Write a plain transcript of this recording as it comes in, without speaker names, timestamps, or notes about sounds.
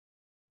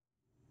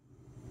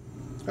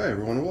Hi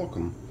everyone,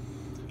 welcome.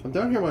 I'm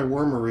down here in my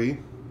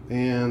wormery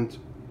and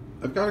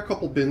I've got a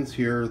couple bins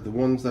here, the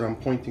ones that I'm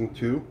pointing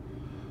to.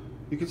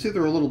 You can see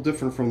they're a little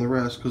different from the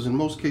rest because in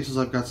most cases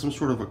I've got some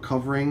sort of a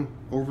covering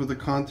over the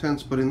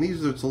contents, but in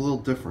these it's a little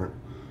different.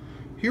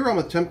 Here I'm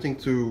attempting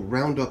to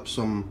round up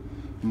some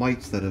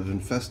mites that have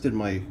infested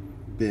my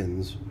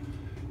bins,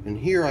 and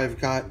here I've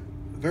got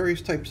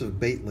various types of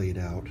bait laid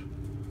out.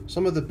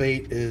 Some of the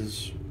bait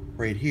is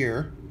right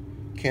here,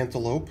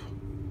 cantaloupe.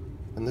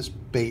 And this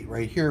bait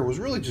right here was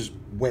really just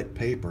wet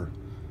paper,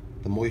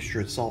 the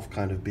moisture itself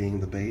kind of being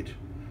the bait.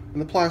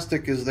 And the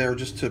plastic is there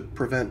just to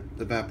prevent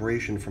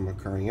evaporation from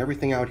occurring.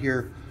 Everything out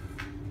here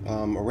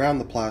around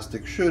the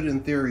plastic should, in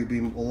theory, be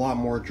a lot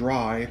more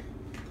dry,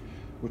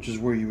 which is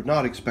where you would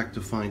not expect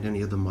to find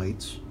any of the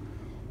mites.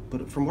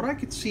 But from what I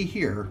could see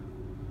here,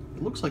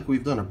 it looks like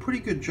we've done a pretty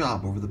good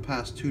job over the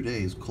past 2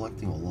 days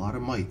collecting a lot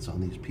of mites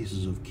on these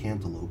pieces of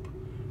cantaloupe.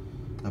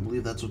 I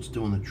believe that's what's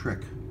doing the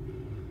trick.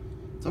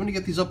 So I'm going to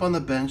get these up on the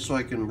bench so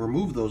I can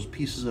remove those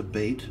pieces of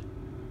bait.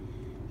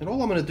 And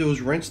all I'm going to do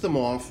is rinse them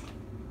off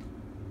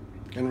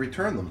and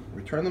return them.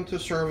 Return them to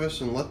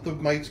service and let the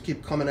mites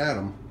keep coming at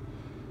them.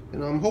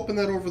 And I'm hoping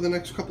that over the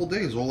next couple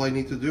days all I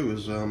need to do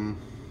is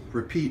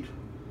repeat.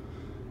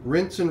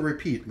 Rinse and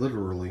repeat,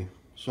 literally.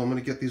 So I'm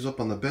going to get these up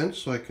on the bench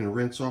so I can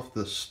rinse off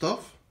the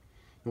stuff.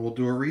 And we'll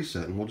do a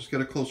reset. And we'll just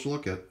get a closer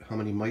look at how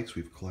many mites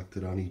we've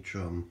collected on each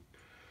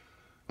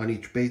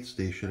bait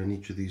station in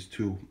each of these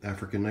 2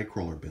 African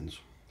nightcrawler bins.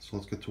 So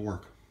let's get to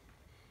work.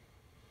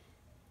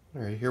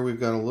 Alright, here we've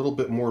got a little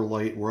bit more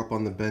light. We're up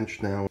on the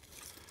bench now.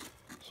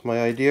 So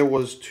my idea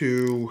was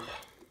to,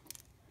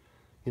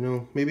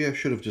 maybe I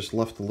should have just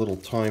left a little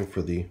time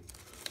for the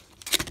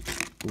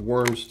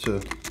worms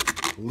to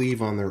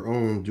leave on their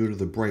own due to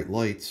the bright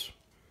lights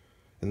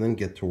and then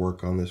get to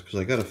work on this, because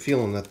I got a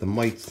feeling that the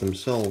mites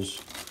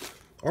themselves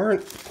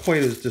aren't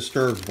quite as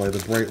disturbed by the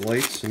bright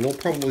lights, and they'll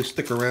probably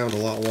stick around a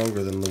lot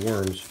longer than the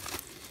worms.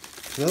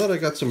 Now that I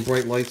got some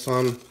bright lights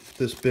on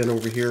this bin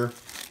over here,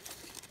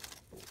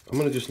 I'm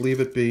going to just leave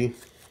it be.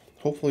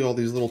 Hopefully all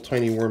these little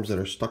tiny worms that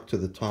are stuck to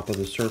the top of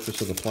the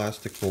surface of the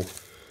plastic will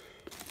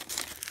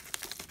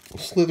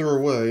slither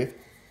away,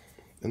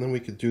 and then we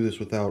could do this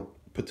without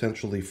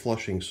potentially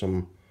flushing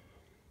some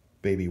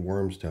baby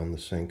worms down the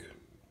sink.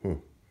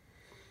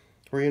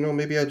 Or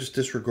maybe I just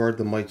disregard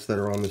the mites that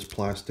are on this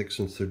plastic,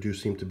 since there do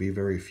seem to be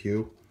very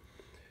few,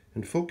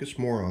 and focus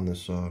more on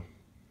this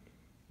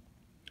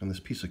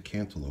piece of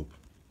cantaloupe.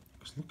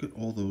 Because look at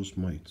all those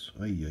mites.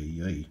 Ay,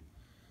 ay, ay.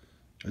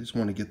 I just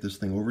want to get this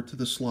thing over to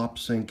the slop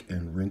sink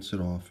and rinse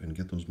it off and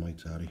get those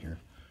mites out of here.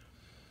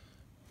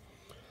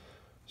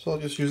 So I'll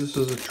just use this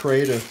as a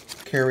tray to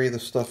carry the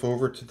stuff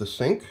over to the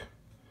sink.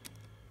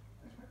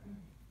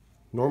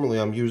 Normally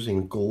I'm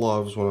using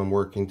gloves when I'm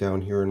working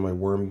down here in my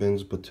worm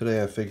bins, but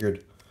today I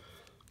figured,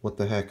 what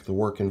the heck, the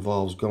work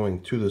involves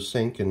going to the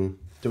sink and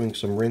doing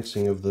some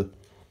rinsing of the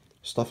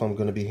stuff I'm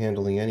going to be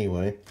handling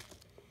anyway.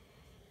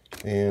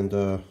 And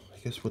I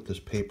guess with this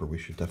paper we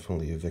should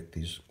definitely evict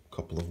these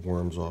couple of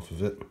worms off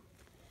of it.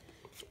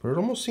 But it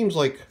almost seems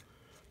like,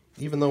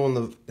 even though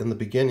in the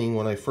beginning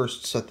when I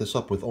first set this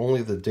up with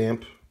only the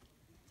damp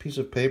piece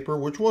of paper,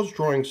 which was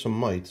drawing some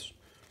mites,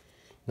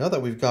 now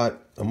that we've got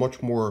a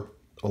much more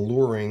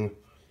alluring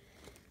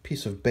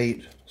piece of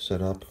bait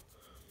set up,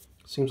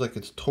 it seems like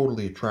it's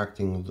totally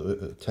attracting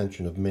the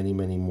attention of many,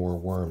 many more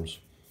worms.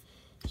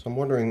 So I'm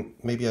wondering,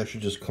 maybe I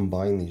should just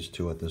combine these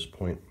two at this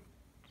point.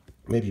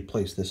 Maybe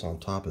place this on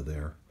top of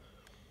there.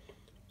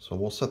 So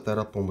we'll set that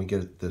up when we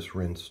get this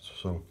rinsed.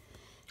 So I'm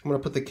going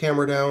to put the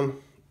camera down,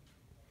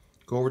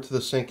 go over to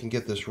the sink and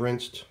get this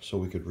rinsed so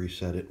we could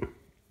reset it.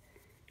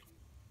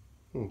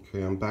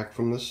 Okay, I'm back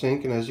from the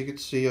sink, and as you can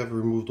see, I've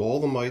removed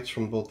all the mites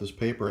from both this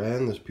paper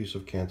and this piece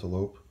of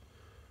cantaloupe.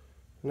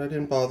 And I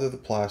didn't bother the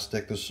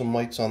plastic. There's some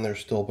mites on there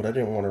still, but I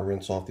didn't want to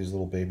rinse off these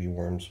little baby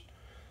worms.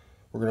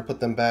 We're going to put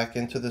them back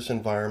into this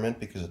environment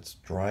because it's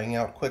drying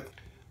out quick.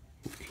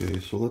 Okay,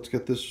 so let's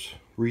get this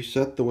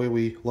reset the way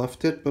we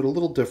left it, but a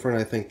little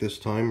different I think this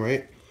time,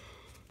 right?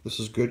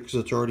 This is good because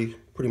it's already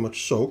pretty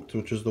much soaked,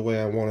 which is the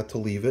way I wanted to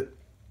leave it,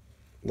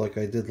 like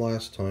I did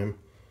last time.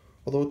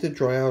 Although it did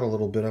dry out a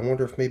little bit, I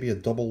wonder if maybe a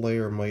double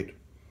layer might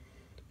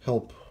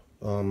help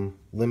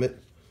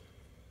limit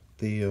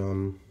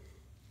the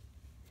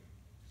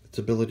its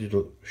ability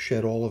to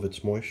shed all of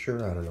its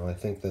moisture. I don't know. I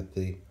think that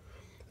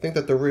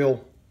the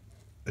real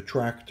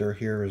attractor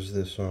here is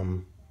this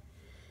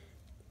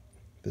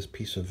this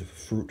piece of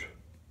fruit.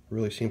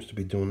 Really seems to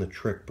be doing the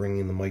trick,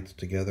 bringing the mites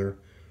together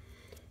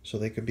so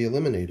they could be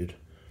eliminated.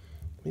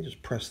 Let me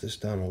just press this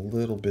down a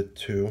little bit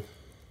too.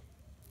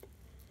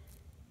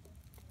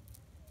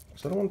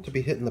 So I don't want it to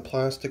be hitting the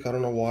plastic. I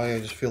don't know why. I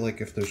just feel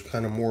like if there's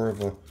kind of more of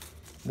a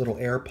little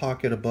air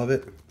pocket above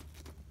it,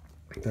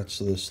 that's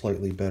the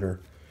slightly better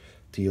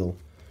deal.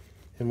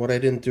 And what I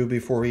didn't do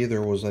before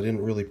either was I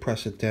didn't really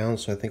press it down,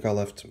 so I think I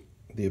left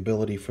the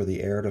ability for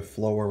the air to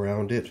flow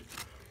around it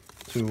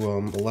to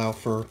allow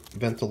for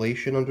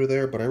ventilation under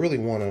there, but I really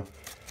want to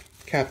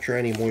capture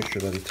any moisture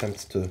that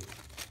attempts to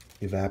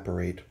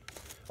evaporate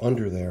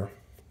under there.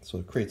 So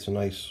it creates a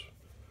nice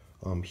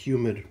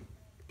humid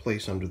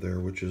place under there,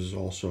 which is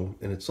also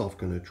in itself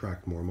going to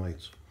attract more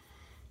mites.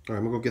 All right,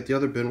 I'm going to go get the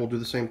other bin. We'll do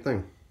the same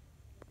thing.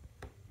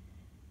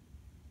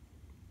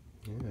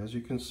 Yeah, as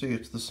you can see,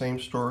 it's the same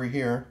story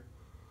here.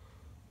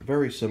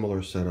 Very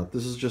similar setup.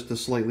 This is just a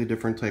slightly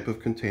different type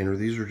of container.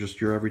 These are just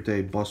your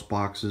everyday bus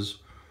boxes.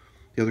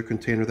 The other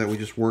container that we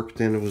just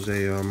worked in, it was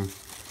a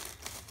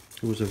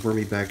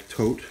Vermibag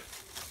tote.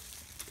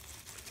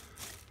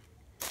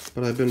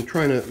 But I've been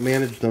trying to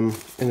manage them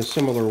in a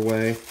similar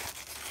way.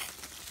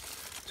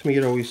 To me,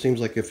 it always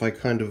seems like if I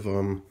kind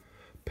of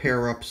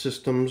pair up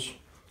systems,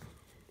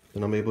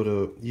 then I'm able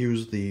to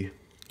use the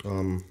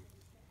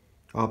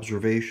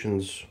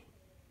observations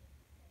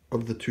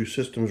of the two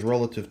systems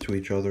relative to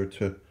each other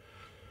to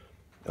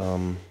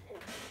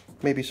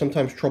maybe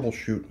sometimes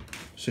troubleshoot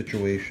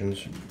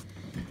situations.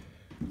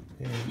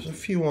 Yeah, there's a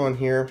few on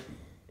here,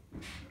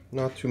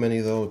 not too many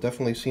though. It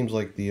definitely seems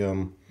like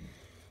the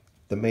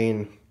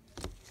main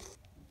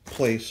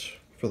place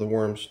for the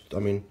worms,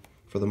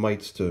 for the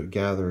mites to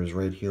gather is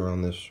right here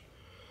on this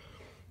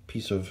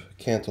piece of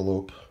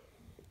cantaloupe.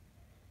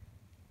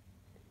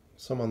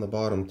 Some on the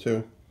bottom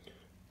too,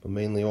 but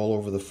mainly all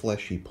over the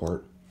fleshy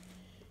part.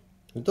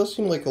 It does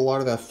seem like a lot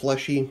of that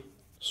fleshy,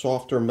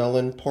 softer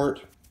melon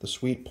part, the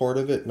sweet part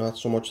of it, not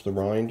so much the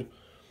rind.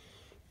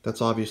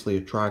 That's obviously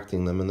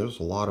attracting them, and there's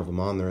a lot of them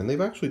on there, and they've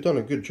actually done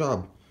a good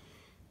job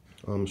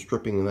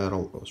stripping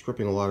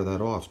a lot of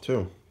that off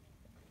too.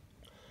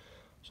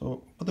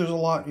 So, but there's a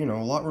lot, a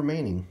lot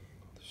remaining.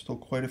 There's still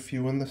quite a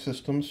few in the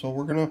system, so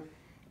we're gonna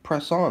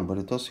press on, but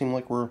it does seem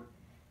like we're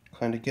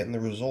kind of getting the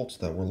results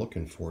that we're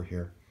looking for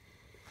here.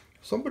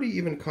 Somebody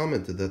even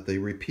commented that they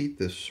repeat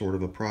this sort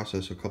of a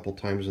process a couple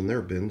times in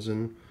their bins,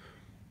 and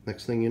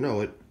next thing you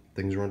know it,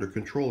 things are under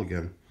control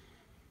again.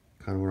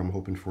 Kind of what I'm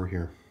hoping for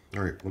here.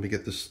 All right, let me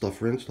get this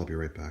stuff rinsed. I'll be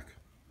right back.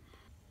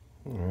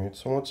 All right,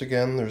 so once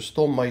again, there's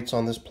still mites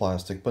on this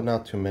plastic, but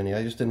not too many.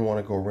 I just didn't want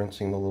to go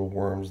rinsing the little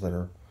worms that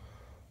are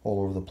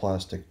all over the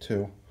plastic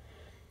too.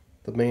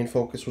 The main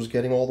focus was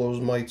getting all those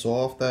mites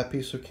off that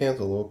piece of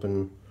cantaloupe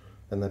and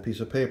that piece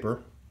of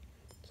paper.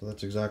 So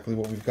that's exactly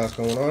what we've got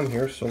going on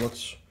here. So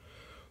let's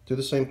do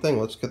the same thing.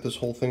 Let's get this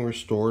whole thing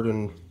restored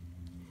and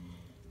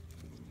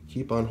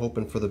keep on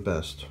hoping for the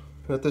best.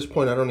 And at this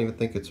point, I don't even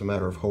think it's a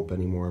matter of hope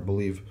anymore. I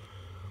believe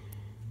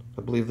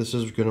this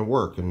is going to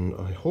work, and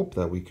I hope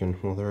that we can.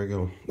 Well, there I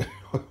go.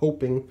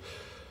 Hoping.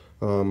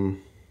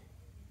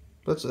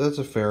 That's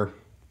a fair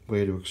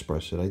way to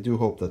express it. I do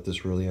hope that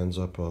this really ends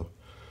up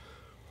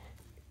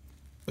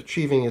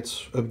achieving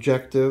its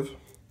objective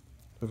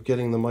of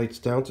getting the mites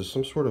down to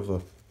some sort of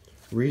a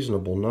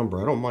reasonable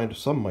number. I don't mind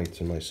some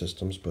mites in my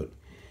systems, but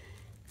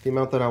the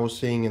amount that I was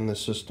seeing in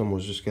this system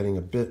was just getting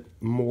a bit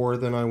more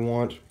than I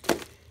want.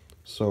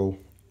 So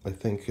I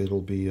think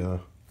it'll be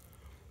a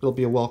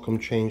welcome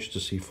change to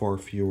see far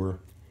fewer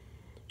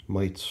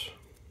mites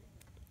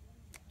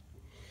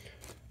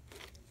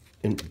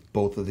in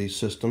both of these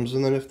systems.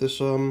 And then if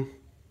this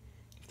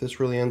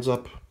really ends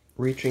up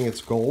reaching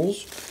its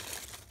goals,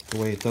 the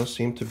way it does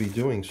seem to be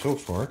doing so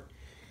far,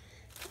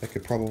 I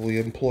could probably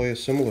employ a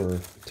similar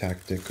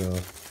tactic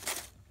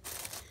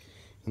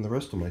in the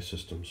rest of my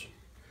systems.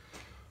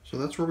 So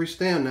that's where we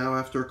stand now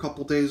after a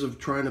couple days of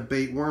trying to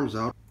bait worms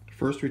out.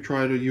 First we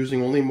tried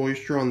using only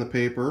moisture on the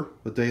paper.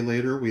 A day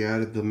later we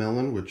added the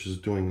melon, which is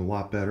doing a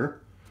lot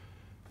better.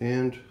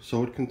 And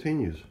so it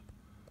continues.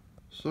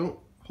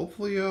 So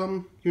hopefully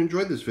you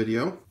enjoyed this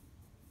video.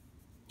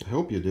 I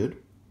hope you did.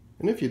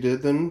 And if you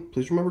did, then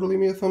please remember to leave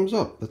me a thumbs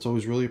up. That's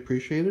always really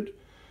appreciated.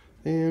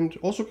 And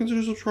also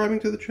consider subscribing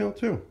to the channel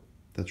too.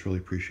 That's really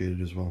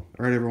appreciated as well.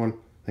 Alright everyone,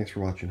 thanks for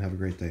watching. Have a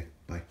great day.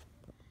 Bye.